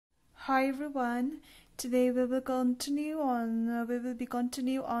Hi everyone. Today we will continue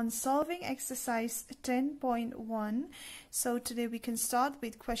on solving exercise 10.1. So today we can start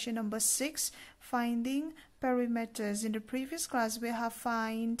with question number 6, finding perimeters. In the previous class we have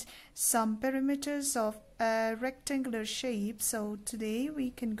found some perimeters of a rectangular shape. So today we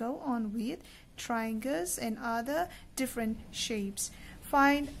can go on with triangles and other different shapes.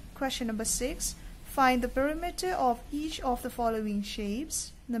 Find question number 6. Find the perimeter of each of the following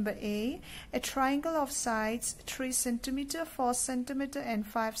shapes. Number A triangle of sides 3 cm, 4 cm, and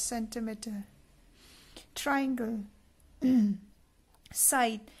 5 cm. Triangle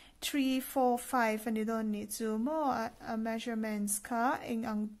side 3, 4, 5, and you don't need to more measurements ka ing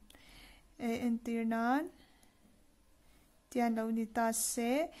ang intirnan. Tiyan daw nita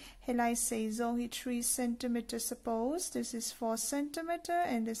se helai say zong hi 3 cm. Suppose this is 4 cm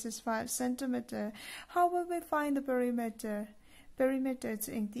and this is 5 cm. How will we find the perimeter? Perimeter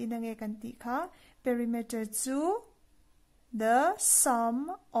to ing tinang kanti ka. Perimeter to the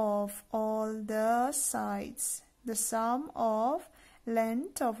sum of all the sides. The sum of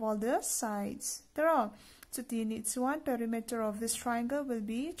length of all the sides. There are. So needs one perimeter of this triangle will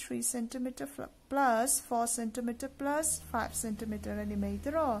be 3 cm plus 4 cm plus 5 cm.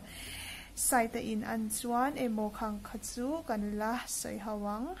 Animator. Side in ansuan e mokhang katsu kanila say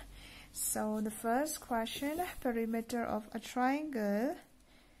hawang. So the first question, perimeter of a triangle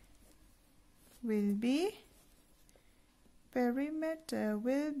will be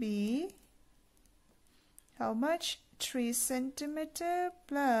how much? 3 cm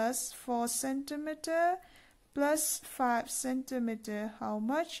plus 4 cm plus 5 cm. How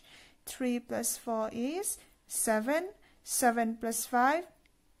much? 3 plus 4 is 7. 7 plus 5,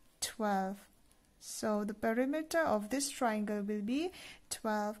 12. So the perimeter of this triangle will be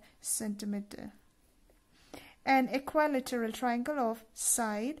 12 cm. An equilateral triangle of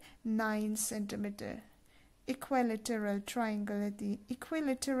side 9 cm. Equilateral triangle. The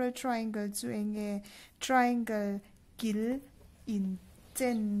equilateral triangle doing a triangle gil in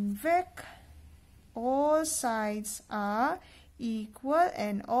 10 vec. All sides are equal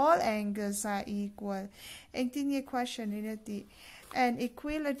and all angles are equal. And the question in it, an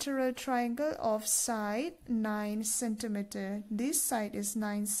equilateral triangle of side 9 cm. This side is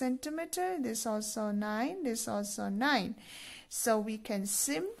 9 cm. This also 9. This also 9. So we can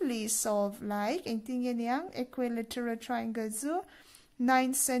simply solve like yang equilateral triangle zo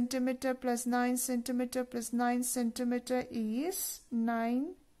 9 cm plus 9 cm plus 9 cm is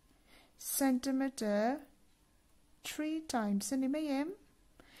 9 cm 3 times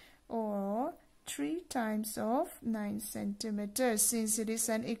or 3 times of 9 cm, since it is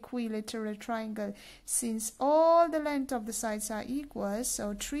an equilateral triangle. Since all the length of the sides are equal,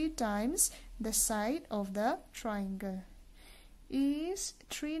 so 3 times the side of the triangle is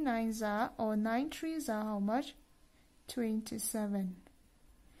 3 9s are, or 9 3s are how much? 27.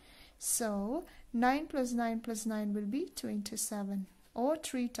 So 9 plus 9 plus 9 will be 27, or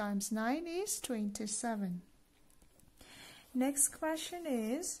 3 times 9 is 27. Next question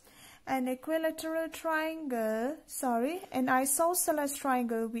is an equilateral triangle, an isosceles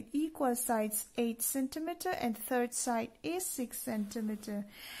triangle with equal sides 8 cm and third side is 6 cm.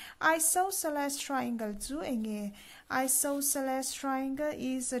 Isosceles triangle isosceles triangle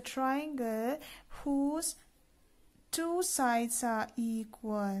is a triangle whose 2 sides are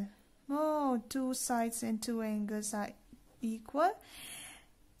equal. Oh, 2 sides and 2 angles are equal.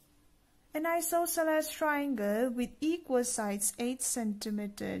 An isosceles triangle with equal sides 8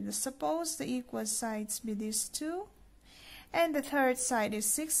 cm. Suppose the equal sides be these two, and the third side is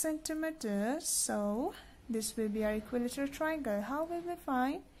 6 cm. So this will be our equilateral triangle. How will we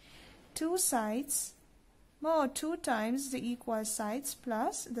find 2 sides? 2 times the equal sides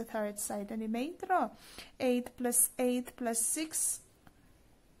plus the third side. And you may draw 8 plus 8 plus 6,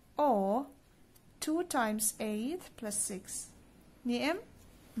 or 2 times 8 plus 6. Niem?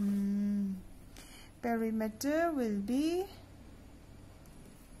 Perimeter will be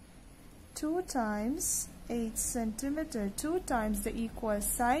 2 times 8 cm, 2 times the equal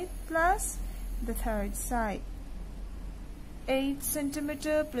side plus the third side. 8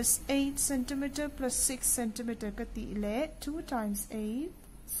 cm plus 8 cm plus 6 cm kati ile 2 times 8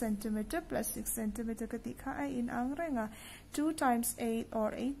 cm plus 6 cm kati ka ay in ang renga 2 times 8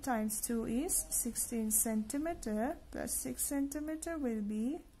 or 8 times 2 is 16 cm plus 6 cm will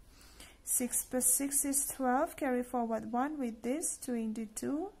be 6 plus 6 is 12. Carry forward 1 with this,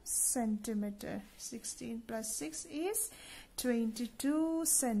 22 cm. 16 plus 6 is 22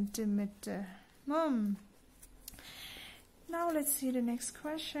 cm. Now let's see the next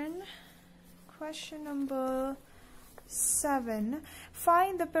question. Question number 7.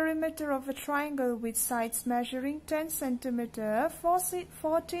 Find the perimeter of a triangle with sides measuring 10 cm, 14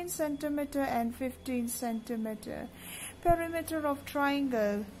 cm, and 15 cm. Perimeter of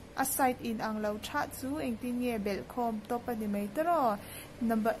triangle. Aside in ang law chat zu ang tinye belkom topa di may tero.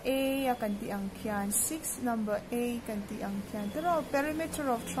 Number A kanti ang kian 6. Number A kanti ang kian tero.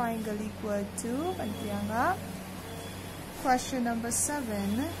 Perimeter of triangle equal to kanti ang question number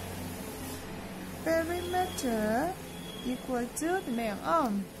 7. Perimeter equal to di may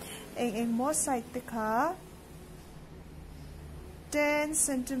ang mo side tika 10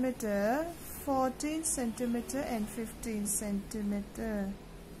 cm, 14 cm, and 15 cm.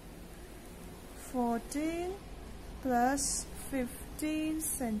 14 plus 15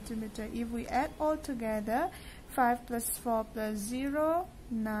 centimeter. If we add all together, 5 plus 4 plus 0,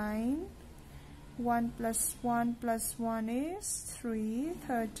 9. 1 plus 1 plus 1 is 3,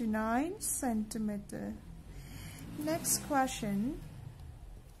 39 centimeter. Next question.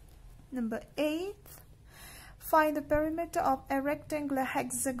 Number 8. Find the perimeter of a rectangular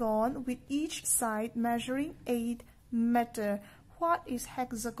hexagon with each side measuring 8 meter. What is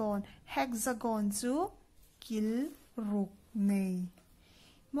hexagon? Hexagon zu kil ruk nei.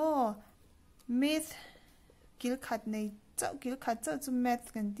 Mo myth kil khat nei chau kil khat chau zu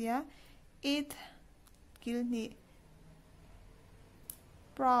math kan tia. 8 kil ni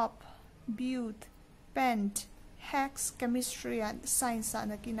prop build pent hex chemistry and science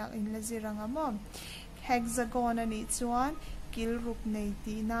na kinak in laziranga mo. Hexagon ani chuan kil ruk nei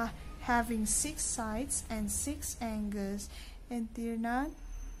ti na having 6 sides and 6 angles. And tirnan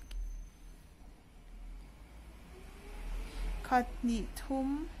khat ni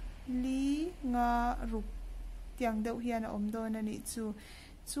thum li nga ruk tiang deuh hian a om don ani chu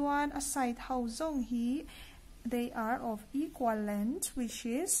chuan a side how zong hi they are of equal length, which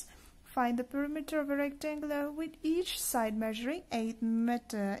is find the perimeter of a rectangular with each side measuring 8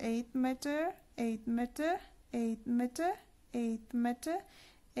 meter. 8 meter, 8 meter, 8 meter, 8 meter,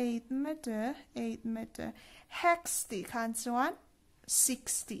 8 meter, 8 meter. Hex ti khan chuan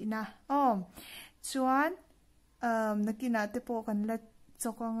 60 na. Chuan nakinate po kan la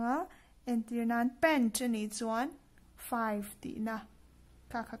chokanga and tirnan pent ni chuan 5 ti na.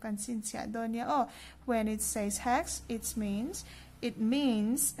 Kakakan sin sia donya. When it says hex, it means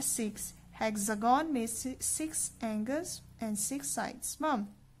 6. Hexagon means 6 angles and 6 sides. Mom.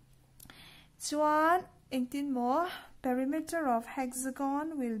 Chuan ingtin mo perimeter of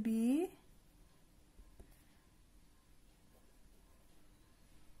hexagon will be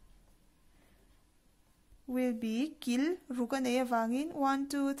kil rukan e wangin 1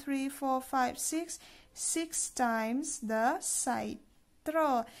 2 3 4 5 6 6 times the side.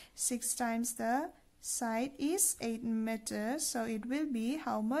 Draw 6 times the side is 8 meters, so it will be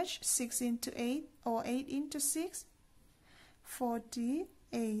how much? 6 into 8 or 8 into 6?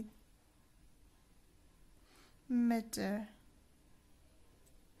 48 meter.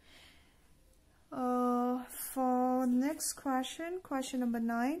 For next question, question number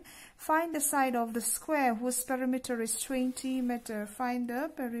 9. Find the side of the square whose perimeter is 20 meter. Find the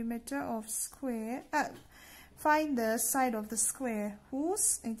perimeter of square. Find the side of the square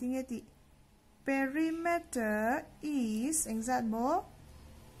whose perimeter is exactly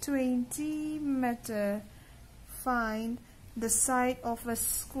 20 meter. Find the side of a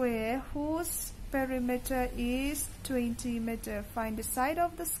square whose perimeter is 20 meter. Find the side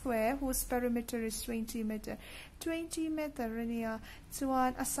of the square whose perimeter is 20 meter. 20 meter rania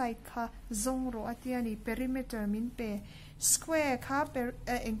chuan a side kha zongro atiani perimeter min pe square kha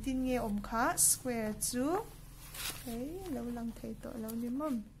engtin nge om kha square chu lo lang thei to lo ni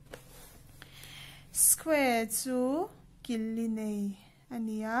mom square chu killi nei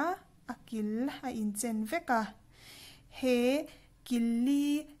ania akil a inchen veka he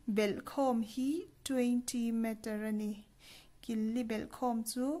killi belkhom hi 20 meter ani. Killi belkhom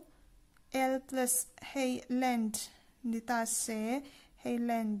chu L plus hey length nita se hey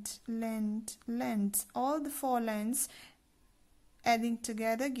length all the 4 lengths adding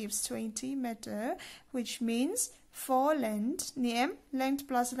together gives 20 meter, which means 4 length name length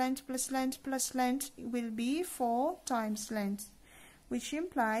plus length plus length plus length will be 4 times length, which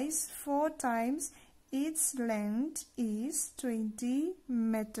implies 4 times its length is 20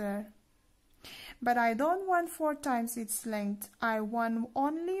 meter. But I don't want 4 times its length. I want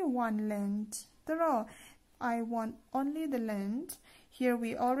only 1 length. Draw. I want only the length. Here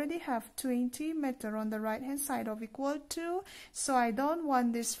we already have 20 meter on the right hand side of equal to. So I don't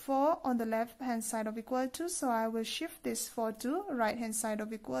want this 4 on the left hand side of equal to. So I will shift this 4 to right hand side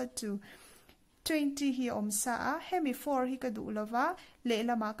of equal to. 20 hi omsa hemi 4 hi kadulava le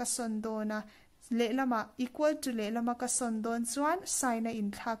lama ka sondo na le lama equal to le lama ka sondon chuan sign a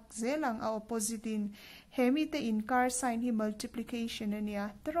in thak zelang a opposite in hemi te in car sign hi multiplication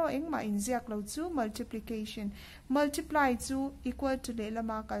ania tro engma in ziak lo chu multiplication multiply chu equal to le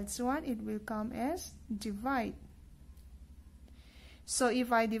lama kal chuan it will come as divide. So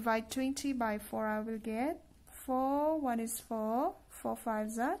if I divide 20 by 4, I will get 4, 1 is 4, 4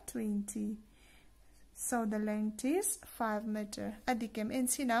 5s are 20. So the length is 5 meter. Adikem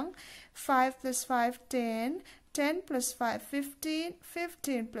ensinang 5 plus 5 10, 10 plus 5 15,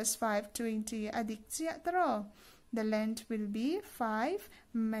 15 plus 5 20. Adik siya taro. The length will be 5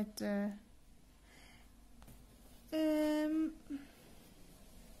 meter.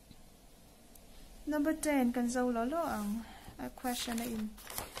 Number 10 kan zo lolo ang a question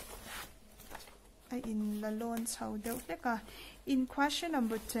in lalon sao daw teka. In question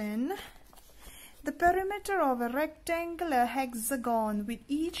number 10, the perimeter of a rectangular hexagon with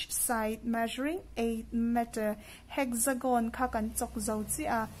each side measuring 8 meter. Hexagon ka kan chok zo chi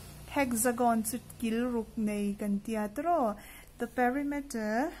a hexagon chut kil ruk nei kan teatro. The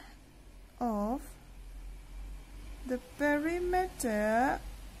perimeter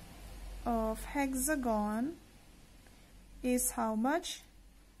of hexagon is how much?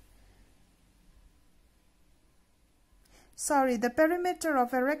 Sorry, the perimeter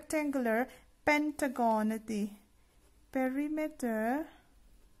of a rectangular pentagon. The perimeter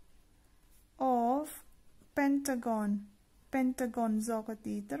of pentagon. Pentagon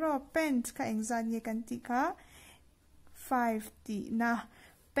zokati. Tero pent ka engzanye kanti ka 5t. Na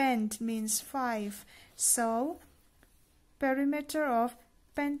pent means 5. So perimeter of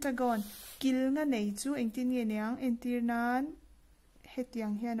pentagon. Kil nga nei chu engtin ye niang entirnan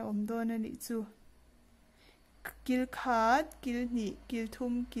hetiang hian omdo na ni chu. Kil khat, kil ni, kil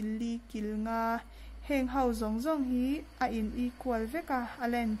thum, kil li, kil nga. Heng hau zong zong hi a in equal veka a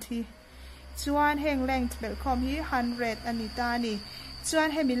length hi. Chuan heng length belkom hi 100 anita ni.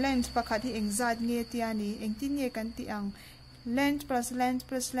 Chuan hemi length pakhat hi engzat nge tia ni. Engtin ye kan ti ang length plus length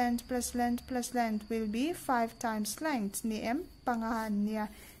plus length plus length plus length will be 5 times length ni em pangahan niya.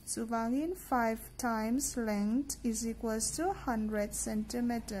 So bangin 5 times length is equals to 100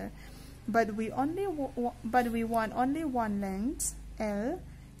 centimeter. But we want only one length L.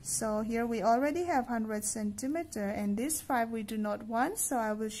 So here we already have 100 centimeter, and this 5 we do not want. So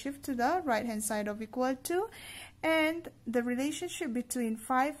I will shift to the right hand side of equal to, and the relationship between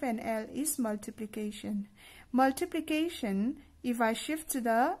 5 and L is multiplication. Multiplication, if I shift to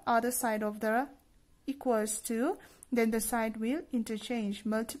the other side of the equals to, then the side will interchange.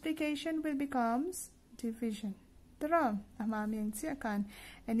 Multiplication will becomes division.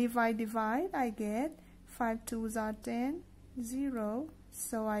 And if I divide, I get 5 2s are 10, 0.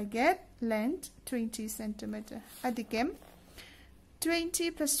 So I get length 20 centimeter. Adikem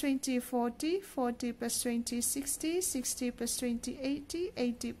 20 plus 20 40, 40 plus 20 60, 60 plus 20 80,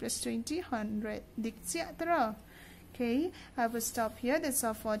 80 plus 20 100. Okay, I will stop here. That's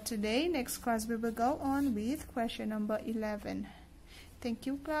all for today. Next class we will go on with question number 11. Thank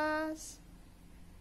you, class.